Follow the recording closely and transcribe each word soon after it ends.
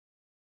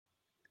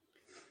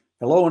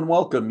Hello and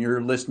welcome.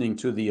 You're listening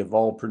to the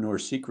Evolvepreneur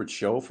Secret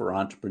Show for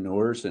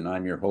entrepreneurs, and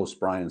I'm your host,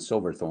 Brian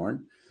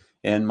Silverthorne.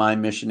 And my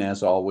mission,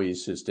 as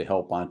always, is to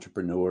help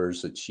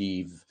entrepreneurs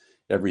achieve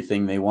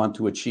everything they want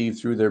to achieve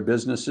through their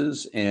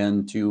businesses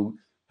and to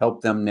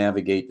help them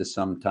navigate the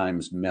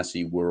sometimes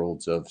messy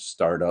worlds of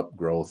startup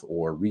growth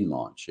or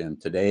relaunch.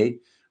 And today,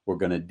 we're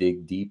going to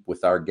dig deep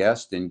with our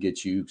guest and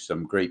get you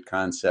some great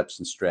concepts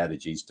and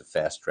strategies to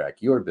fast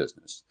track your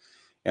business.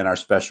 And our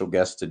special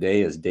guest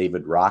today is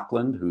David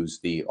Rocklin, who's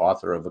the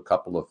author of a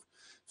couple of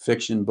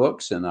fiction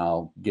books, and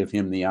I'll give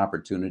him the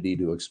opportunity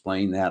to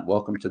explain that.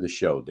 Welcome to the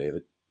show,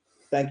 David.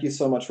 Thank you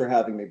so much for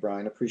having me,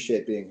 Brian.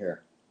 Appreciate being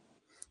here.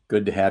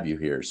 Good to have you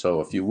here.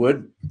 So if you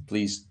would,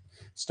 please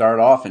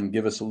start off and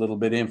give us a little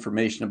bit of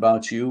information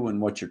about you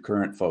and what your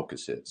current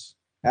focus is.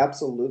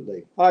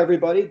 Absolutely. Hi,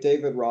 everybody.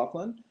 David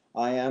Rocklin.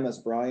 I am, as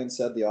Brian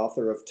said, the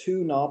author of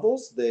two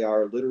novels. They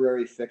are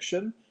literary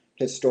fiction,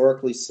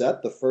 historically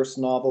set. The first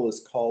novel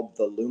is called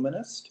The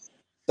Luminist.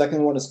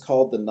 Second one is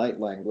called The Night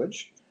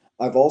Language.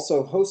 I've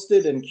also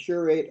hosted and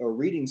curate a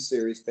reading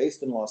series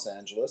based in Los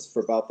Angeles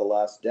for about the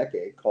last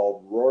decade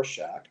called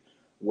Rorschach,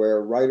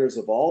 where writers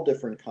of all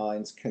different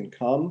kinds can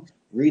come,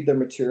 read their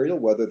material,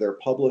 whether they're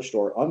published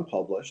or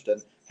unpublished,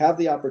 and have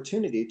the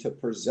opportunity to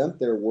present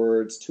their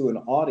words to an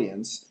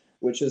audience,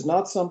 which is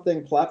not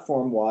something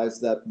platform-wise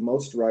that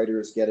most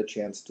writers get a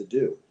chance to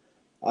do.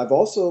 I've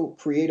also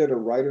created a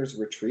writer's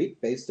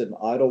retreat based in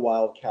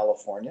Idlewild,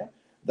 California.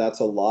 That's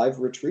a live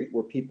retreat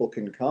where people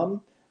can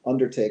come,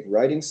 undertake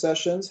writing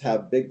sessions,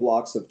 have big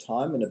blocks of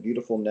time in a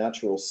beautiful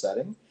natural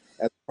setting.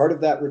 As part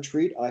of that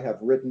retreat, I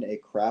have written a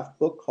craft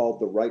book called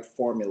The Right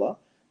Formula,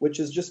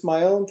 which is just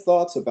my own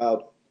thoughts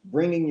about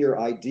bringing your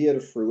idea to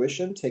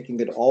fruition,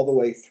 taking it all the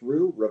way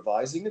through,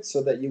 revising it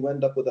so that you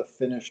end up with a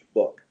finished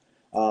book.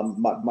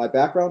 My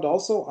background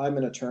also, I'm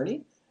an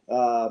attorney,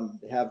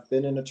 have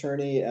been an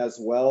attorney as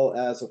well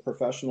as a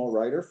professional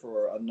writer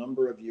for a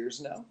number of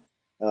years now.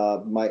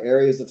 My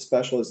areas of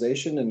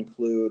specialization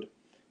include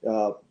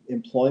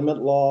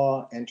employment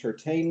law,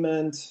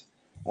 entertainment,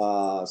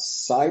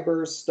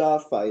 cyber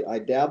stuff. I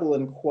dabble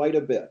in quite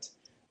a bit.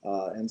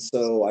 And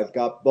so I've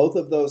got both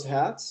of those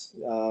hats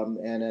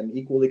and am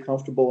equally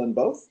comfortable in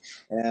both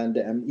and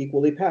am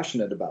equally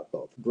passionate about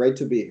both. Great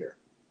to be here.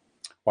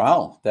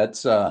 Wow,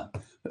 that's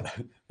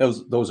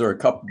those are a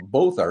couple.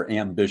 Both are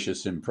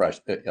ambitious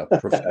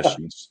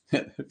professions.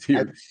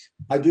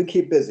 I do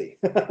keep busy.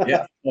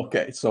 Yeah.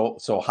 Okay. So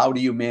how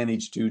do you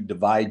manage to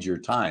divide your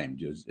time?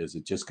 Is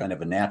it just kind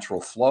of a natural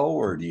flow,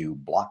 or do you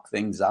block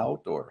things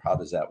out, or how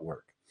does that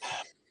work?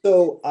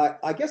 So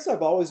I guess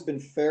I've always been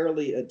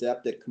fairly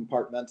adept at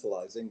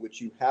compartmentalizing, which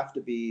you have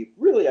to be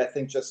really, I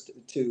think, just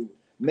to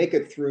make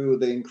it through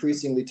the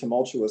increasingly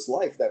tumultuous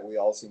life that we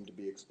all seem to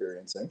be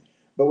experiencing.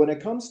 But when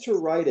it comes to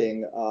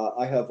writing,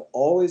 I have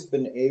always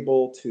been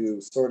able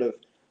to sort of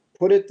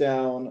put it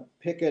down,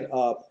 pick it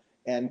up,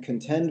 and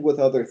contend with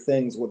other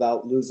things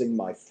without losing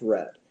my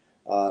thread.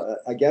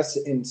 I guess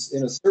in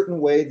a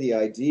certain way, the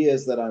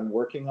ideas that I'm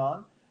working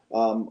on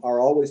are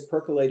always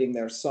percolating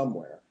there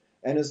somewhere.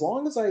 And as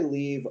long as I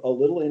leave a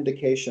little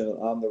indication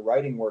on the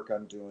writing work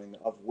I'm doing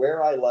of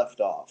where I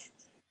left off,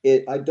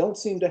 I don't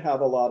seem to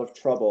have a lot of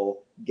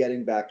trouble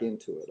getting back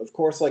into it. Of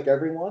course, like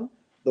everyone,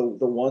 the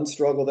one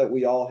struggle that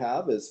we all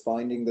have is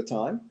finding the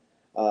time,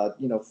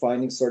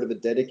 finding sort of a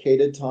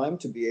dedicated time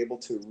to be able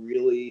to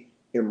really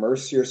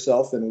immerse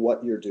yourself in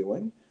what you're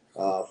doing.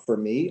 For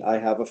me, I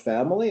have a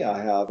family. I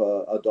have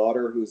a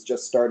daughter who's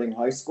just starting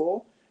high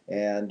school,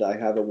 and I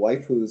have a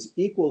wife who's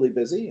equally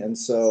busy. And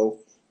so,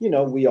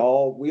 we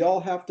all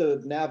have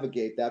to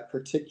navigate that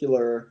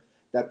particular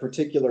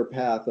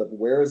path of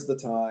where is the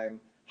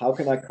time, how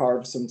can I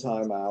carve some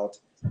time out.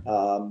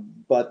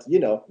 But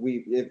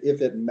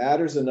if it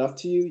matters enough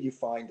to you, you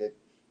find it.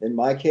 In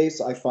my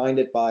case, I find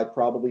it by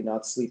probably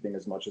not sleeping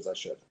as much as I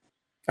should.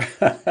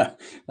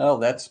 Well,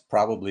 that's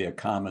probably a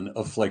common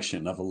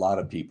affliction of a lot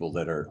of people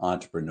that are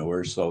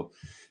entrepreneurs. So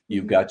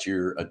you've Mhm. got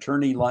your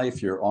attorney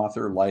life, your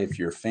author life,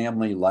 your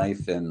family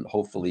life, and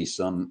hopefully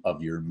some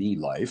of your me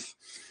life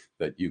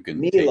that you can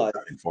Me take life.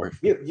 time for.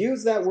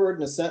 Use that word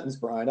in a sentence,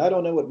 Brian. I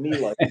don't know what me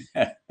life is.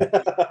 I A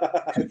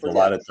lot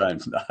forget. of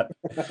times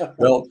not.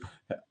 Well,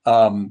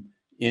 um,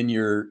 in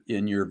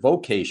your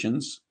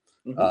vocations,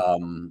 Mhm.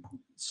 um,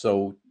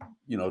 so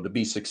to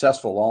be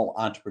successful, all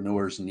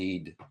entrepreneurs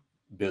need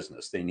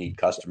business. They need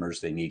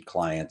customers. They need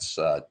clients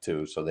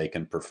too, so they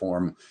can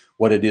perform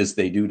what it is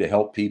they do to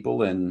help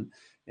people and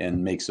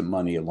make some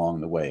money along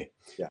the way.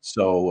 Yeah.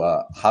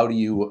 So, how do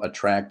you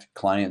attract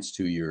clients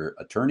to your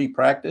attorney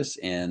practice,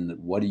 and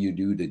what do you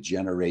do to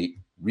generate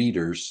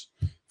readers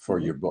for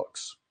Mhm. your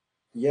books?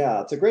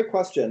 Yeah, it's a great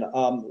question.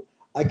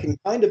 I can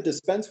kind of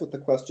dispense with the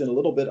question a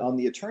little bit on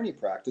the attorney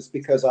practice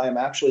because I am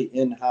actually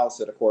in-house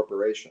at a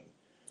corporation.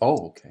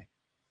 Oh, okay.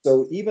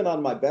 So even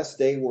on my best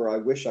day where I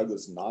wish I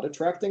was not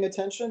attracting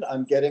attention,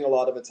 I'm getting a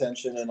lot of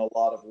attention and a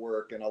lot of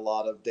work and a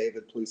lot of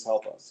David, please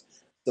help us.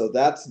 So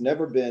that's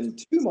never been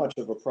too much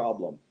of a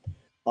problem.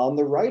 On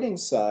the writing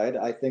side,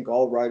 I think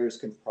all writers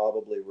can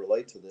probably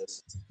relate to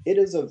this. It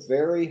is a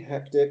very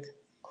hectic,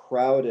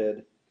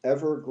 crowded,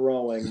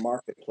 ever-growing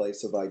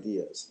marketplace of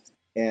ideas.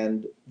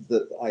 And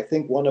I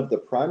think one of the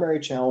primary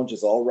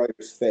challenges all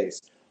writers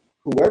face,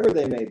 whoever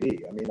they may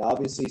be, I mean,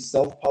 obviously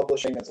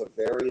self-publishing is a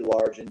very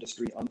large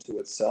industry unto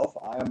itself.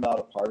 I am not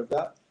a part of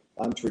that.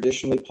 I'm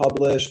traditionally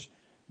published,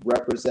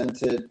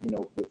 represented,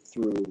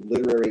 through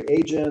literary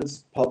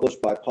agents,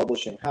 published by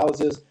publishing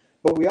houses,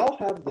 but we all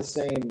have the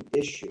same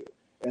issue,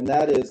 and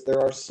that is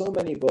there are so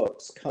many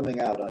books coming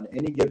out on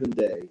any given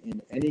day,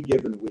 in any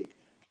given week.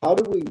 How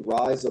do we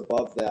rise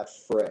above that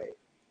fray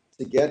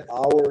to get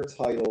our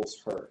titles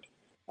heard?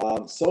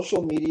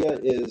 Social media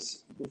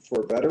is,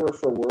 for better or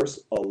for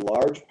worse, a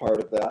large part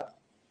of that.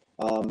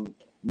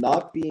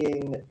 Not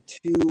being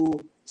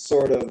too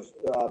sort of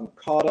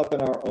caught up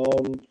in our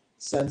own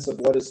sense of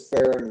what is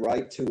fair and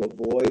right to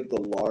avoid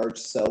the large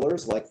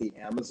sellers like the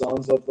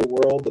Amazons of the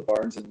world, the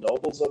Barnes and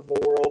Nobles of the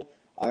world.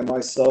 I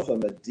myself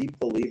am a deep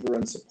believer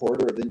and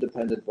supporter of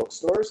independent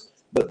bookstores,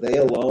 but they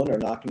alone are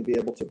not going to be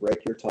able to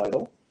break your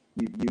title.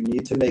 You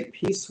need to make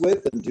peace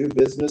with and do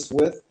business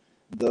with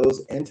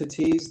those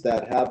entities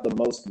that have the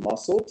most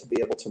muscle to be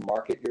able to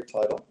market your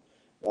title.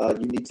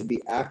 You need to be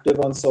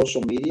active on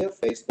social media.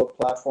 Facebook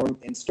platform,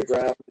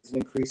 Instagram is an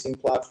increasing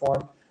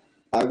platform.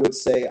 I would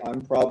say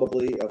I'm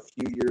probably a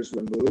few years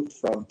removed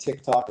from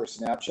TikTok or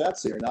Snapchat,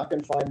 so you're not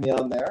going to find me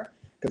on there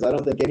because I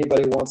don't think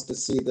anybody wants to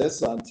see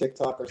this on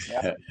TikTok or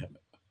Snapchat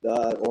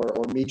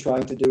or me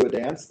trying to do a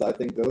dance. I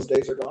think those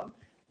days are gone.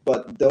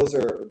 But those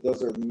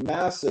are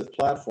massive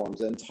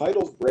platforms, and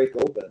titles break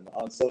open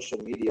on social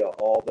media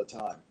all the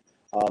time.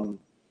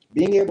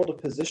 Being able to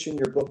position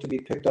your book to be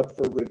picked up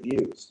for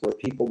reviews where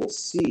people will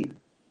see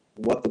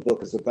what the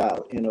book is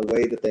about in a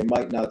way that they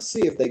might not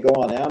see if they go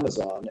on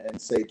Amazon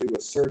and say do a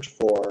search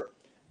for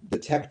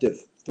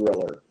detective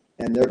thriller,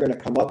 and they're going to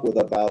come up with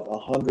about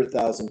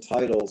 100,000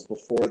 titles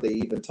before they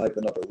even type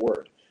another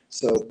word.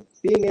 So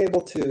being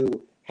able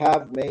to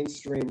have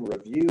mainstream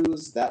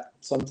reviews, that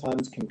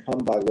sometimes can come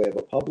by way of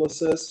a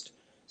publicist.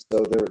 So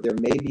there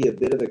may be a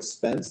bit of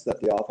expense that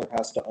the author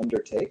has to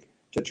undertake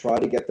to try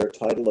to get their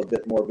title a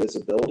bit more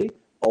visibility.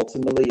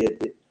 Ultimately,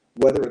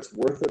 whether it's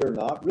worth it or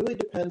not really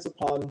depends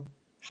upon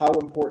how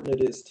important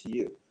it is to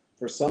you.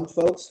 For some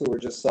folks who are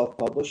just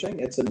self-publishing,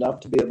 it's enough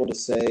to be able to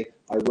say,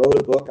 I wrote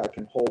a book, I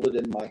can hold it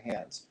in my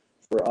hands.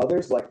 For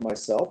others like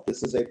myself,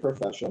 this is a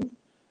profession.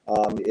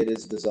 It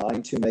is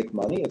designed to make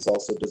money. It's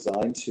also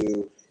designed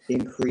to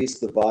increase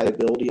the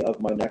viability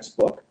of my next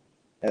book.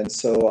 And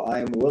so I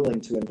am willing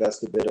to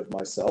invest a bit of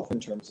myself in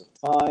terms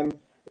of time,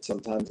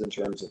 sometimes in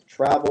terms of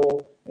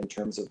travel, in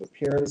terms of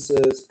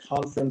appearances,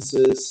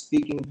 conferences,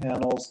 speaking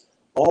panels.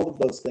 All of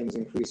those things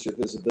increase your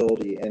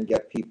visibility and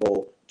get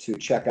people to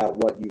check out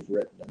what you've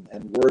written.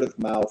 And word of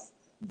mouth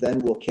then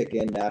will kick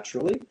in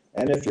naturally.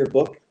 And if your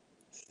book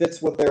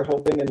fits what they're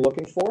hoping and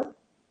looking for,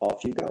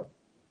 off you go.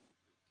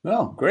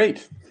 Well,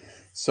 great.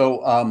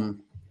 So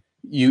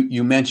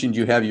you mentioned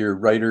you have your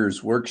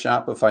writer's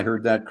workshop, if I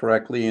heard that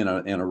correctly, and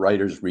a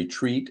writer's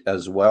retreat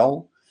as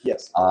well.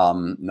 Yes.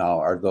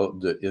 Now,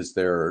 is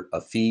there a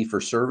fee for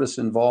service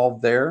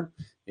involved there?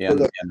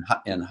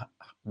 And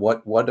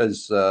what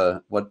does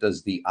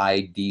the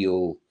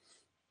ideal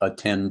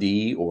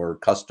attendee or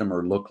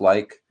customer look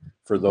like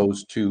for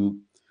those two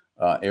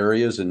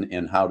areas,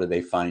 and how do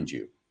they find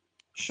you?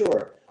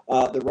 Sure.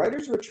 The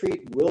Writer's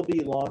Retreat will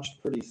be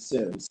launched pretty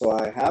soon, so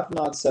I have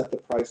not set the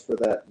price for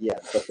that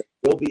yet, but there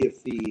will be a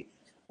fee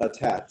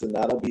attached, and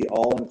that'll be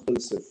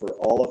all-inclusive for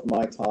all of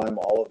my time,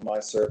 all of my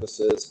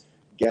services,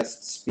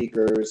 guest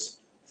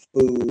speakers,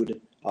 food,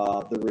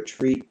 the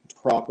retreat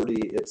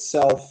property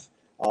itself,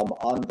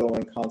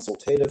 ongoing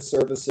consultative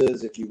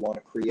services. If you want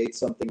to create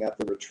something at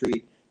the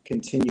retreat,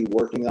 continue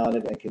working on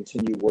it and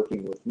continue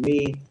working with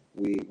me.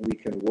 We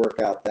can work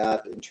out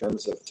that in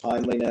terms of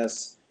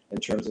timeliness, in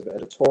terms of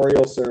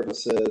editorial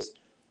services.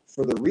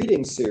 For the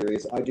reading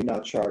series, I do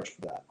not charge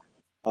for that.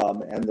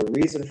 And the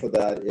reason for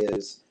that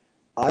is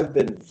I've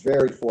been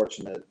very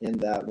fortunate in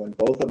that when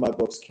both of my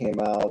books came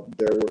out,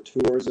 there were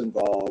tours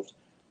involved.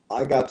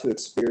 I got to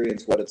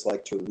experience what it's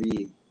like to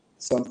read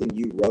something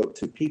you wrote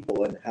to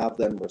people and have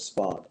them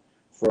respond.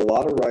 For a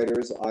lot of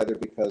writers, either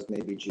because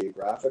maybe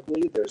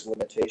geographically there's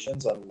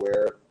limitations on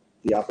where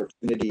the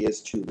opportunity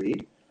is to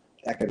read,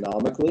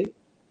 economically,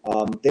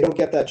 they don't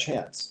get that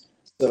chance.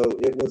 So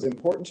it was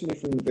important to me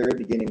from the very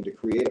beginning to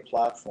create a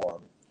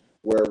platform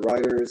where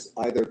writers,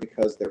 either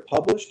because they're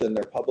published and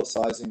they're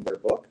publicizing their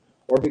book,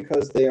 or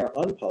because they are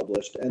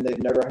unpublished and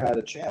they've never had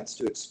a chance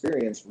to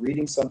experience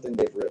reading something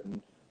they've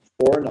written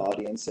for an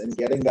audience and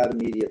getting that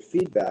immediate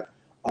feedback,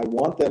 I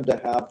want them to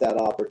have that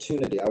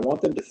opportunity. I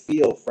want them to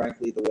feel,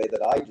 frankly, the way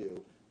that I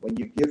do when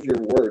you give your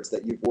words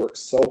that you've worked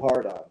so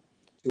hard on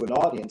to an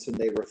audience and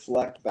they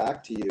reflect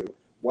back to you,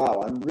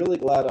 wow, I'm really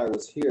glad I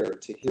was here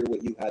to hear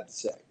what you had to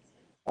say.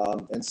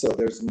 And so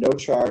there's no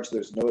charge,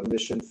 there's no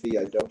admission fee.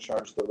 I don't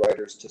charge the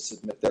writers to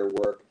submit their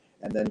work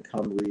and then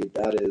come read.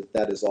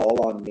 That is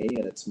all on me,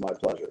 and it's my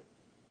pleasure.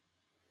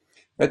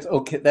 That's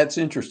okay. That's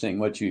interesting.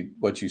 What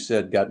you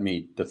said got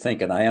me to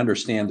thinking. I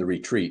understand the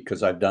retreat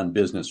because I've done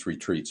business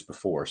retreats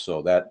before.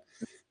 So that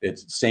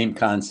it's same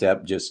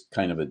concept, just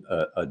kind of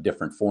a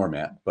different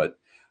format. But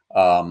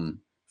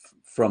from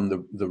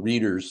the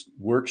reader's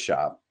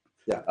workshop,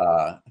 Yeah.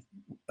 uh,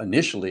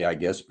 initially, I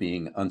guess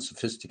being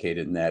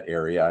unsophisticated in that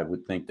area, I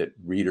would think that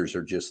readers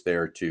are just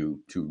there to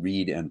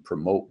read and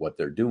promote what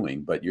they're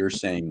doing. But you're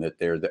saying that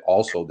they're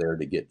also there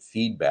to get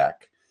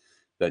feedback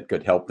that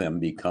could help them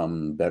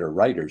become better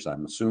writers,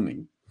 I'm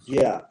assuming.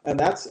 Yeah, and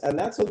that's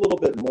a little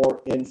bit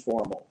more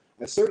informal.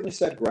 I certainly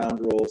set ground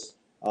rules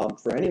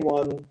for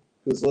anyone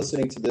who's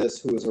listening to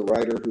this, who is a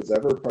writer who's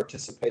ever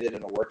participated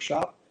in a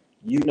workshop.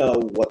 You know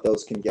what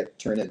those can get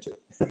turned into.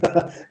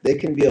 They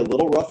can be a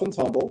little rough and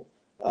tumble,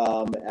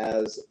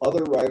 as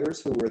other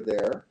writers who were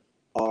there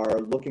are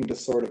looking to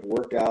sort of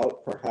work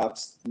out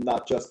perhaps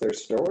not just their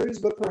stories,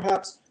 but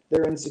perhaps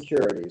their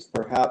insecurities,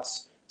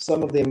 perhaps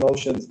some of the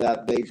emotions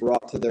that they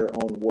brought to their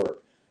own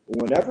work.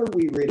 Whenever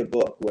we read a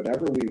book,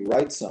 whenever we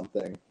write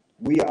something,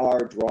 we are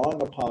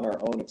drawing upon our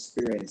own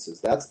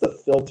experiences. That's the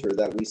filter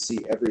that we see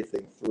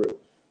everything through.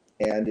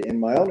 And in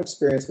my own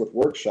experience with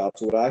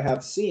workshops, what I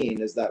have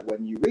seen is that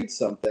when you read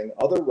something,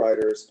 other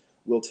writers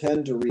will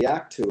tend to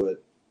react to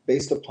it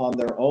based upon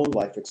their own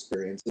life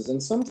experiences.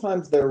 And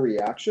sometimes their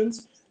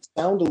reactions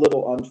sound a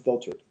little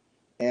unfiltered.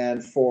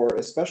 And for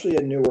especially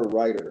a newer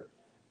writer,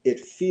 it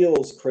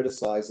feels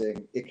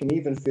criticizing, it can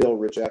even feel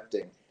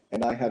rejecting.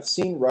 And I have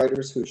seen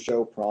writers who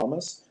show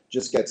promise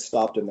just get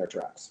stopped in their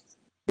tracks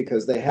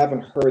because they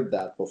haven't heard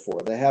that before.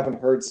 They haven't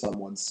heard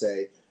someone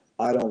say,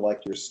 I don't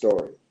like your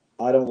story.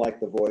 I don't like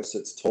the voice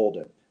it's told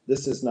in.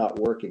 This is not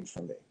working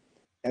for me.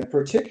 And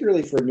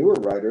particularly for newer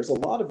writers,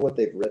 a lot of what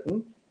they've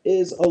written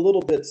is a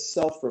little bit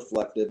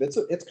self-reflective.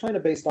 It's kind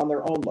of based on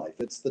their own life.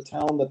 It's the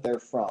town that they're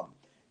from.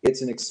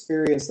 It's an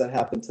experience that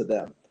happened to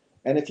them.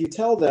 And if you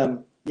tell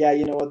them, yeah,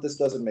 you know what, this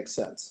doesn't make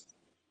sense,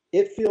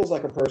 it feels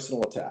like a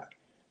personal attack.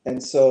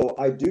 And so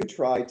I do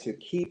try to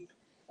keep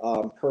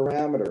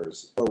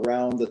parameters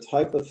around the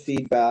type of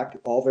feedback,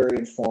 all very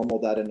informal,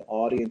 that an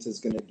audience is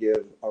going to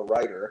give a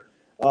writer.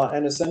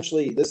 And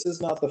essentially, this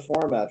is not the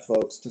format,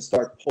 folks, to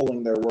start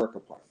pulling their work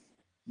apart.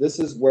 This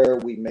is where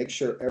we make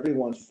sure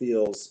everyone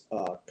feels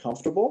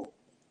comfortable,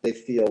 they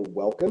feel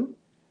welcome.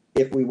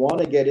 If we want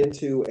to get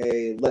into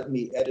a let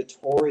me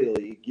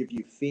editorially give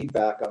you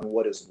feedback on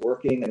what is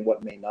working and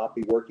what may not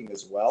be working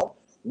as well,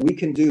 we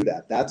can do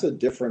that. That's a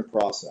different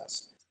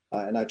process.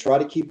 And I try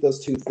to keep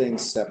those two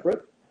things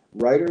separate.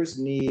 Writers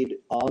need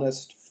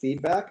honest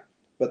feedback,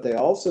 but they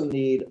also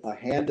need a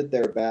hand at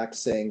their back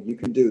saying, you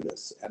can do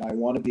this. And I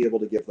want to be able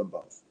to give them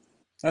both.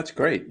 That's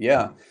great.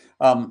 Yeah.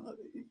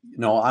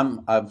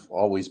 I've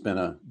always been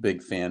a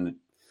big fan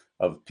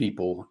of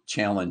people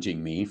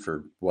challenging me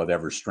for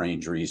whatever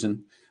strange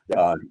reason.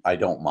 Yeah, I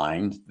don't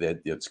mind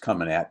that it's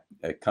coming,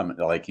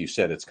 like you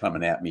said, it's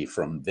coming at me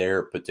from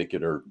their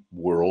particular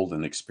world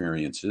and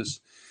experiences.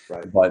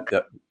 right. But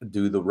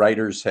do the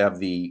writers have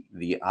the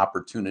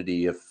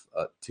opportunity if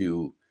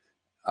to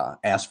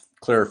ask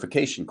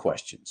clarification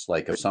questions?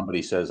 Like if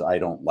somebody says, I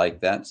don't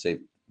like that, say,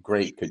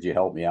 great, could you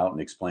help me out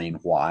and explain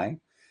why?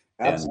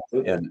 And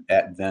Absolutely.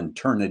 then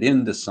turn it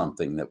into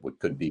something that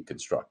could be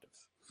constructive.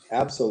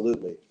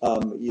 Absolutely.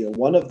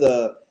 One of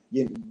the,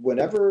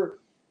 whenever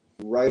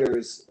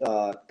writers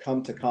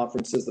come to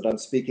conferences that I'm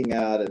speaking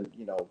at and,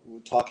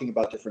 talking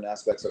about different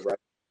aspects of writing,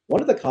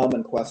 one of the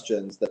common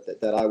questions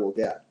that I will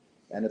get,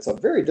 and it's a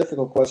very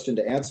difficult question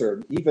to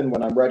answer, even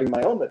when I'm writing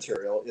my own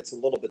material, it's a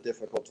little bit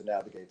difficult to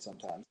navigate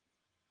sometimes,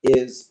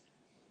 is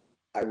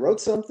I wrote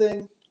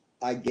something,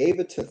 I gave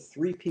it to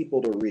three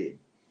people to read.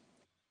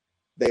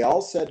 They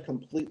all said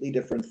completely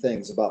different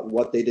things about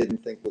what they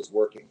didn't think was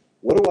working.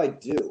 What do I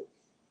do?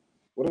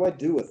 What do I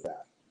do with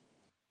that?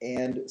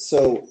 And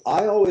so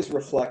I always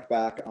reflect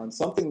back on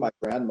something my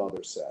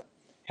grandmother said,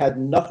 had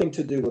nothing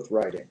to do with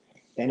writing.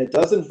 And it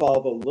does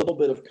involve a little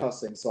bit of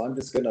cussing, so I'm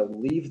just going to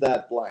leave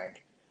that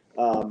blank.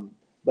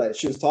 But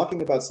she was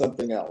talking about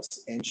something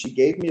else, and she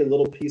gave me a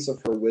little piece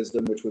of her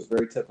wisdom, which was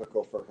very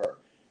typical for her.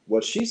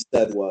 What she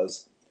said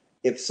was,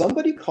 if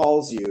somebody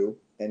calls you,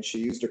 and she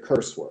used a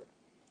curse word,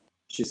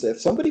 she said,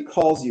 if somebody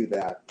calls you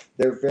that,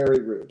 they're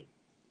very rude.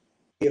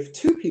 If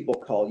two people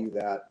call you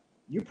that,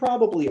 you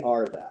probably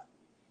are that.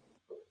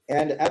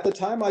 And at the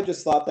time, I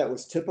just thought that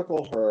was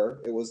typical her.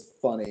 It was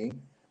funny.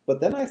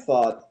 But then I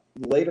thought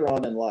later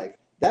on in life,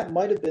 that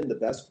might have been the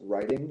best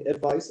writing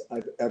advice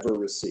I've ever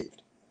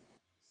received.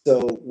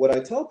 So what I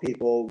tell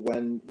people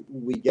when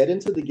we get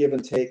into the give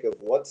and take of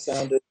what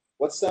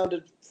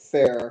sounded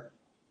fair,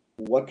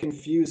 what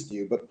confused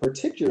you, but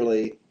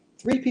particularly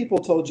three people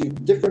told you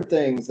different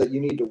things that you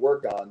need to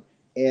work on,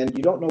 and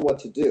you don't know what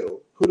to do.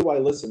 Who do I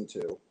listen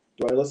to?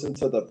 Do I listen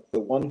to the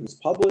one who's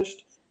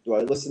published? Do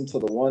I listen to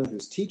the one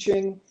who's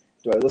teaching?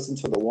 Do I listen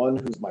to the one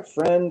who's my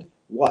friend?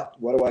 What?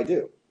 What do I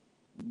do?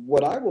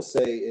 What I will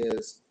say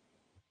is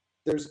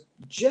there's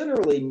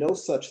generally no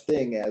such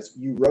thing as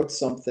you wrote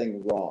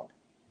something wrong.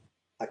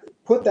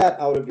 Put that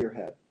out of your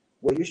head.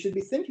 What you should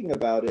be thinking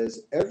about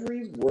is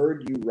every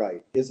word you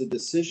write is a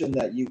decision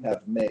that you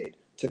have made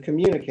to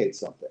communicate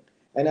something.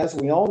 And as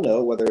we all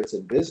know, whether it's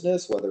in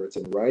business, whether it's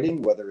in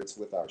writing, whether it's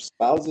with our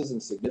spouses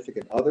and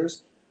significant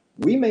others,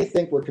 we may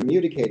think we're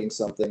communicating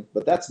something,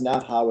 but that's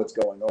not how it's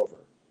going over.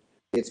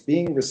 It's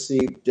being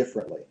received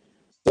differently.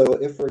 So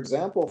if, for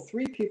example,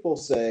 three people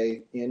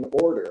say in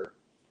order,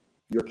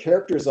 your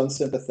character is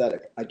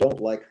unsympathetic, I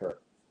don't like her.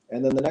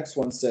 And then the next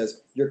one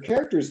says, your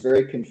character is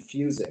very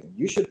confusing,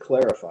 you should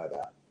clarify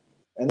that.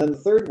 And then the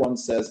third one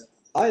says,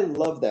 I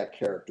love that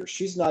character,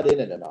 she's not in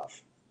it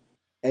enough.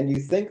 And you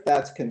think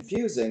that's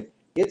confusing,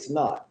 it's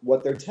not.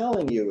 What they're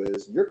telling you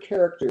is your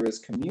character is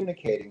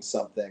communicating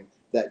something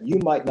that you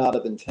might not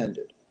have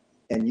intended.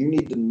 And you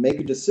need to make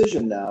a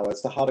decision now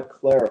as to how to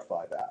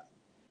clarify that.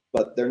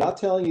 But they're not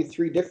telling you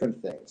three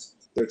different things.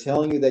 They're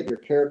telling you that your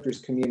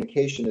character's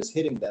communication is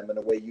hitting them in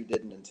a way you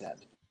didn't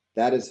intend.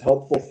 That is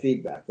helpful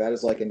feedback. That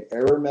is like an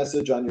error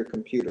message on your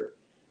computer.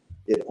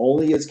 It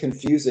only is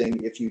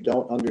confusing if you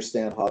don't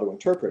understand how to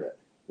interpret it.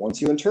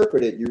 Once you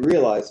interpret it, you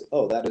realize,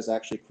 oh, that is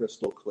actually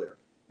crystal clear.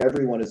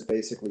 Everyone is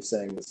basically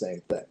saying the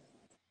same thing.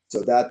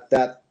 So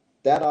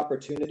that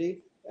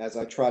opportunity, as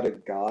I try to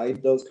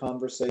guide those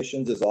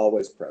conversations, is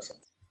always present.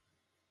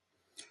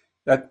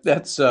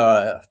 That's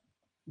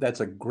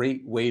a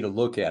great way to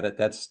look at it.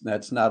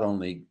 That's not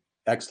only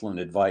excellent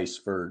advice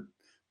for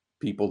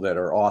people that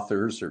are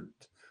authors or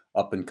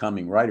up and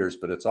coming writers,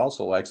 but it's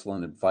also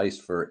excellent advice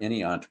for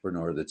any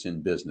entrepreneur that's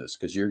in business,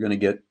 because you're going to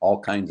get all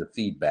kinds of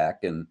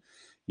feedback and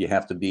you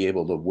have to be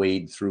able to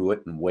wade through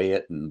it and weigh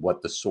it and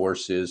what the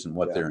source is and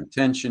what their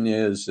intention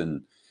is.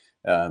 And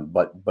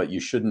but you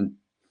shouldn't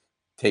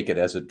take it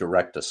as a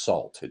direct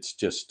assault.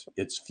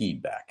 It's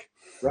feedback.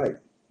 Right.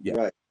 Yeah.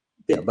 Right.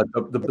 Yeah, but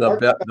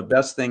the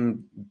best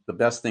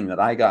thing that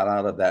I got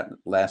out of that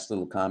last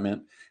little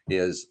comment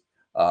is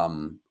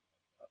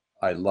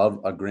I love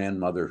a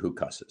grandmother who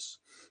cusses.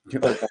 You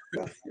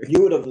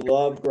would have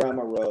loved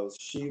Grandma Rose.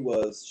 She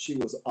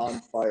was on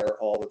fire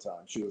all the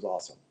time. She was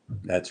awesome.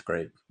 That's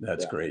great.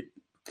 That's great.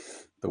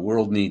 The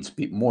world needs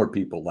more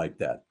people like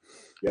that.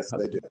 Yes,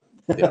 they do.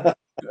 Yeah.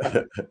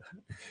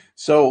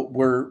 So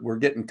we're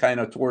getting kind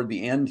of toward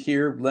the end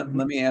here. Let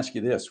me ask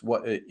you this: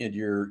 what in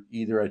your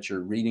either at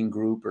your reading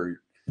group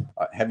or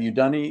have you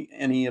done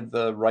any of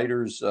the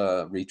writers'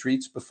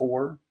 retreats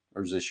before,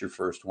 or is this your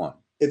first one?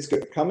 It's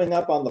good. Coming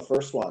up on the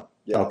first one.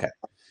 Yeah. Okay.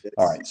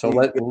 All right. So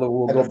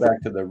we'll go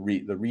back to the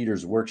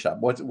readers' workshop.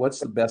 What's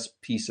the best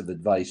piece of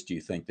advice do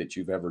you think that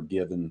you've ever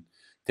given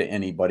to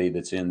anybody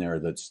that's in there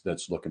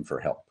that's looking for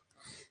help?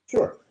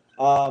 Sure.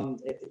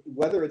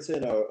 Whether it's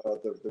in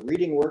the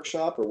reading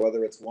workshop or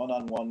whether it's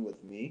one-on-one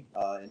with me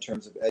in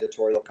terms of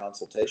editorial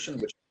consultation,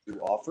 which you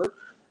offer,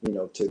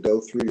 to go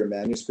through your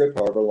manuscript,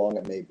 however long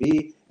it may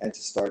be, and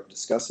to start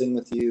discussing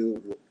with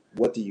you,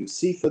 what do you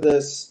see for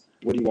this?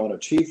 What do you want to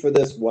achieve for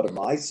this? What am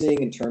I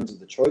seeing in terms of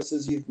the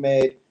choices you've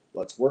made?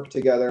 Let's work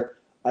together.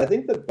 I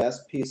think the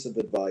best piece of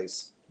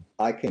advice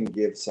I can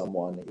give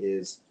someone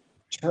is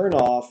turn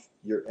off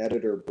your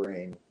editor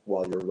brain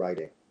while you're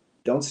writing.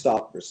 Don't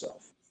stop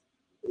yourself.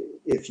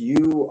 If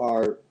you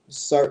are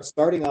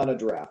starting on a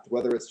draft,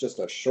 whether it's just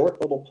a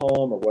short little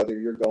poem or whether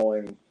you're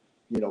going,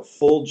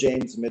 full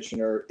James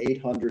Michener,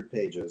 800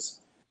 pages,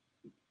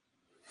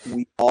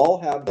 we all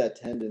have that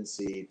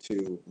tendency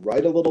to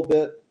write a little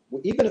bit,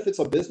 even if it's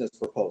a business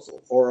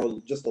proposal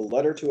or just a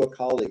letter to a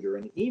colleague or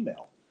an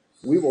email.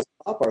 We will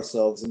stop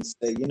ourselves and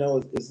say,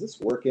 is this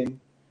working?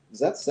 Does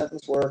that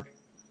sentence work?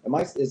 Am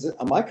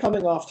I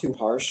coming off too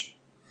harsh?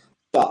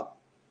 Stop.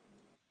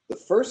 The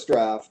first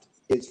draft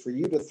is for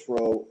you to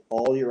throw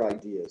all your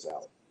ideas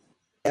out.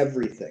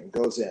 Everything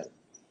goes in.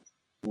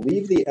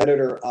 Leave the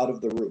editor out of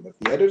the room. If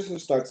the editor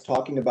starts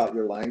talking about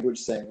your language,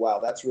 saying, wow,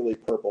 that's really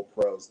purple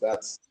prose,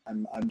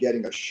 I'm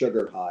getting a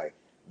sugar high,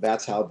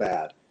 that's how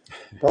bad.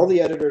 Tell the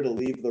editor to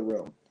leave the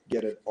room.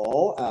 Get it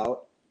all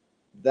out.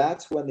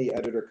 That's when the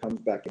editor comes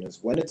back in, is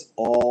when it's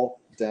all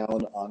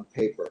down on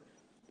paper.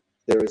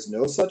 There is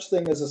no such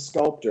thing as a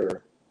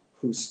sculptor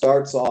who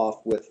starts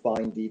off with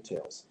fine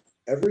details.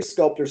 Every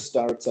sculptor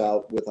starts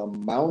out with a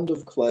mound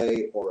of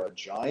clay or a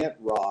giant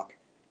rock,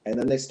 and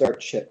then they start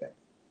chipping.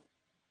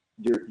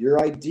 Your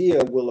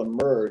idea will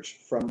emerge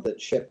from the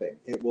chipping.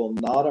 It will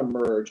not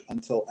emerge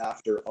until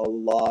after a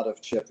lot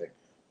of chipping.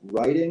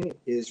 Writing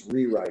is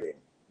rewriting.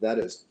 That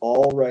is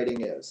all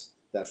writing is.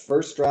 That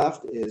first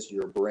draft is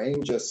your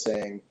brain just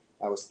saying,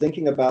 I was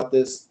thinking about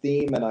this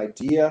theme and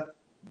idea,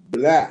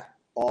 blah,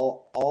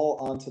 all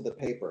onto the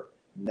paper.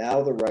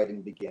 Now the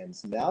writing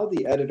begins. Now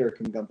the editor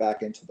can come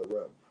back into the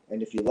room.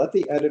 And if you let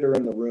the editor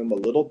in the room a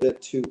little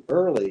bit too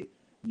early,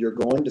 you're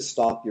going to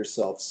stop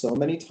yourself so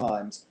many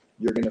times.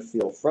 You're going to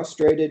feel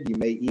frustrated. You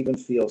may even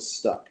feel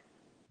stuck.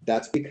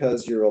 That's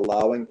because you're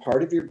allowing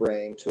part of your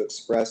brain to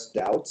express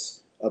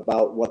doubts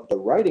about what the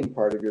writing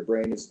part of your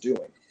brain is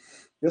doing.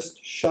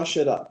 Just shush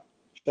it up.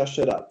 Shush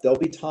it up. There'll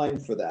be time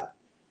for that.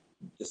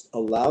 Just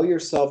allow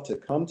yourself to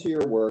come to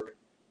your work,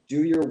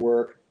 do your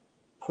work,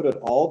 put it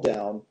all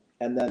down,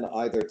 and then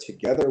either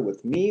together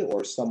with me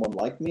or someone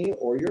like me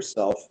or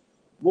yourself,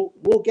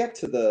 we'll get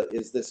to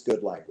is this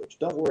good language?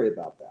 Don't worry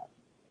about that.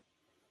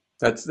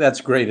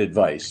 That's great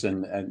advice.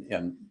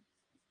 And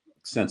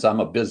since I'm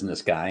a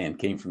business guy and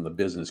came from the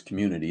business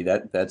community,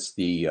 that's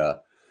the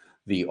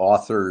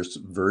author's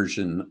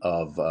version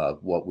of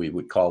what we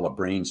would call a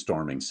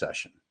brainstorming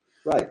session.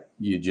 Right.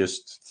 You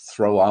just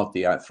throw out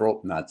the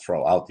not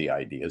throw out the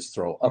ideas,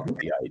 throw up Mhm.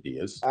 the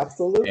ideas,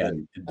 Absolutely.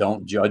 and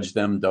don't judge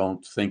them,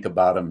 don't think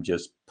about them,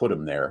 just put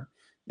them there,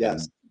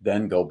 Yes. and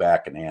then go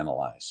back and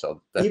analyze.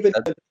 So Even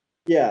that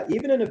yeah,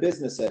 even in a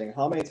business setting,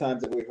 how many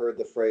times have we heard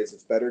the phrase,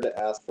 it's better to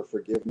ask for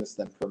forgiveness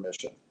than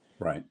permission?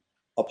 right.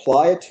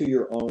 Apply it to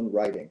your own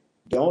writing.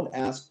 Don't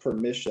ask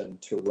permission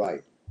to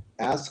write.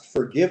 Ask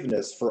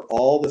forgiveness for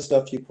all the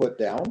stuff you put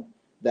down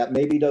that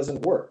maybe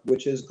doesn't work,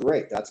 which is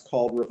great. That's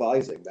called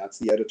revising. That's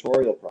the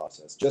editorial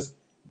process. Just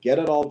get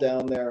it all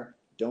down there.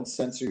 Don't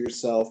censor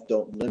yourself.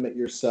 Don't limit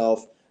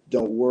yourself.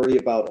 Don't worry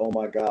about, oh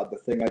my God, the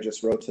thing I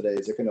just wrote today,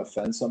 is it going to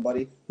offend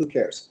somebody? Who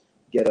cares?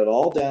 Get it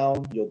all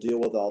down. You'll deal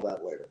with all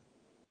that later.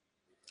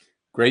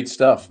 Great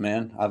stuff,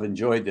 man. I've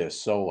enjoyed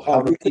this. So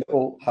Oh, you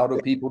too. how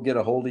do people get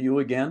a hold of you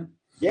again?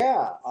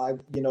 Yeah,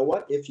 you know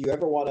what? If you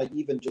ever want to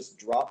even just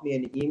drop me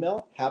an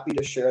email, happy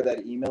to share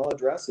that email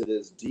address. It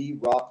is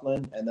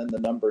drocklin and then the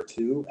number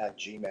 2 at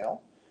Gmail.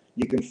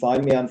 You can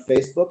find me on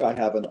Facebook. I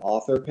have an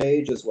author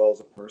page as well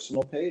as a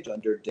personal page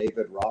under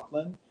David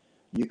Rocklin.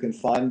 You can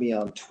find me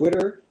on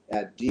Twitter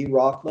at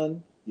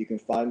drocklin. You can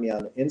find me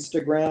on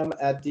Instagram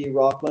at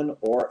drocklin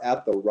or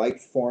at the right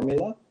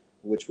formula,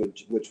 which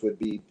would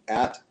be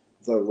at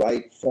the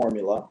right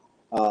formula.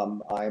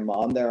 I'm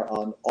on there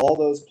on all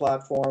those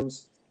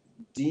platforms.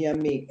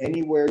 DM me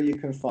anywhere you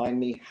can find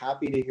me.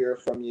 Happy to hear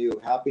from you.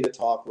 Happy to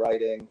talk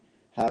writing.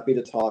 Happy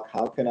to talk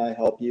how can I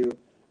help you.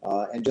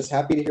 And just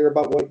happy to hear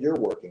about what you're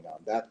working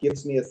on. That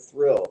gives me a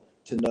thrill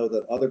to know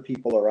that other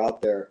people are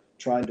out there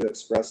trying to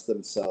express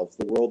themselves.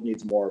 The world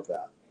needs more of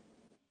that.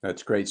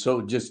 That's great. So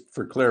just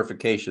for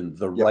clarification,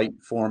 the Yep, right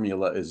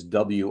formula is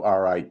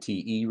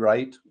WRITE,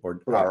 right? Or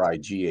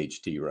correct.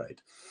 RIGHT,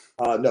 right?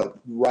 No,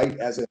 right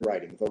as in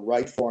writing, the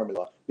right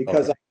formula.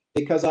 Okay.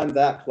 Because I'm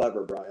that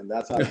clever, Brian.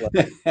 That's how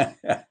clever.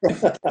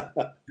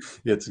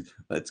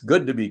 It's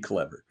good to be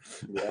clever.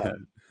 Yeah.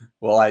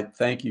 Well, I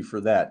thank you for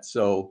that.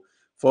 So,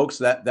 folks,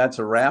 that's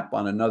a wrap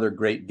on another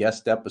great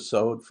guest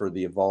episode for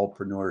the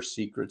Evolvepreneur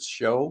Secrets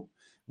show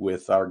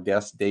with our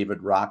guest David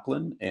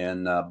Rocklin.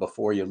 And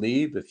before you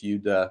leave, if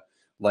you'd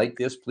like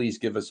this, please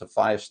give us a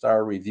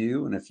 5-star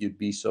review, and if you'd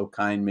be so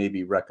kind,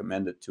 maybe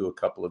recommend it to a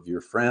couple of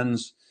your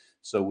friends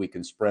so we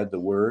can spread the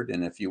word.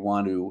 And if you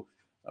want to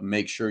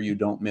make sure you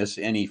don't miss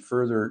any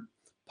further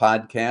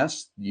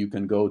podcasts, you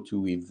can go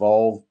to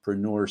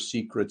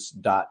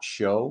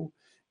evolvepreneursecrets.show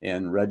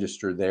and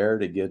register there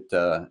to get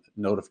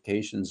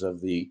notifications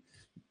of the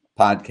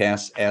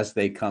podcasts as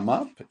they come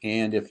up.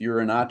 And if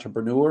you're an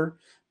entrepreneur,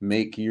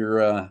 make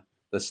your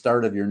the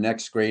start of your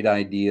next great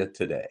idea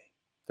today.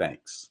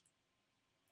 Thanks.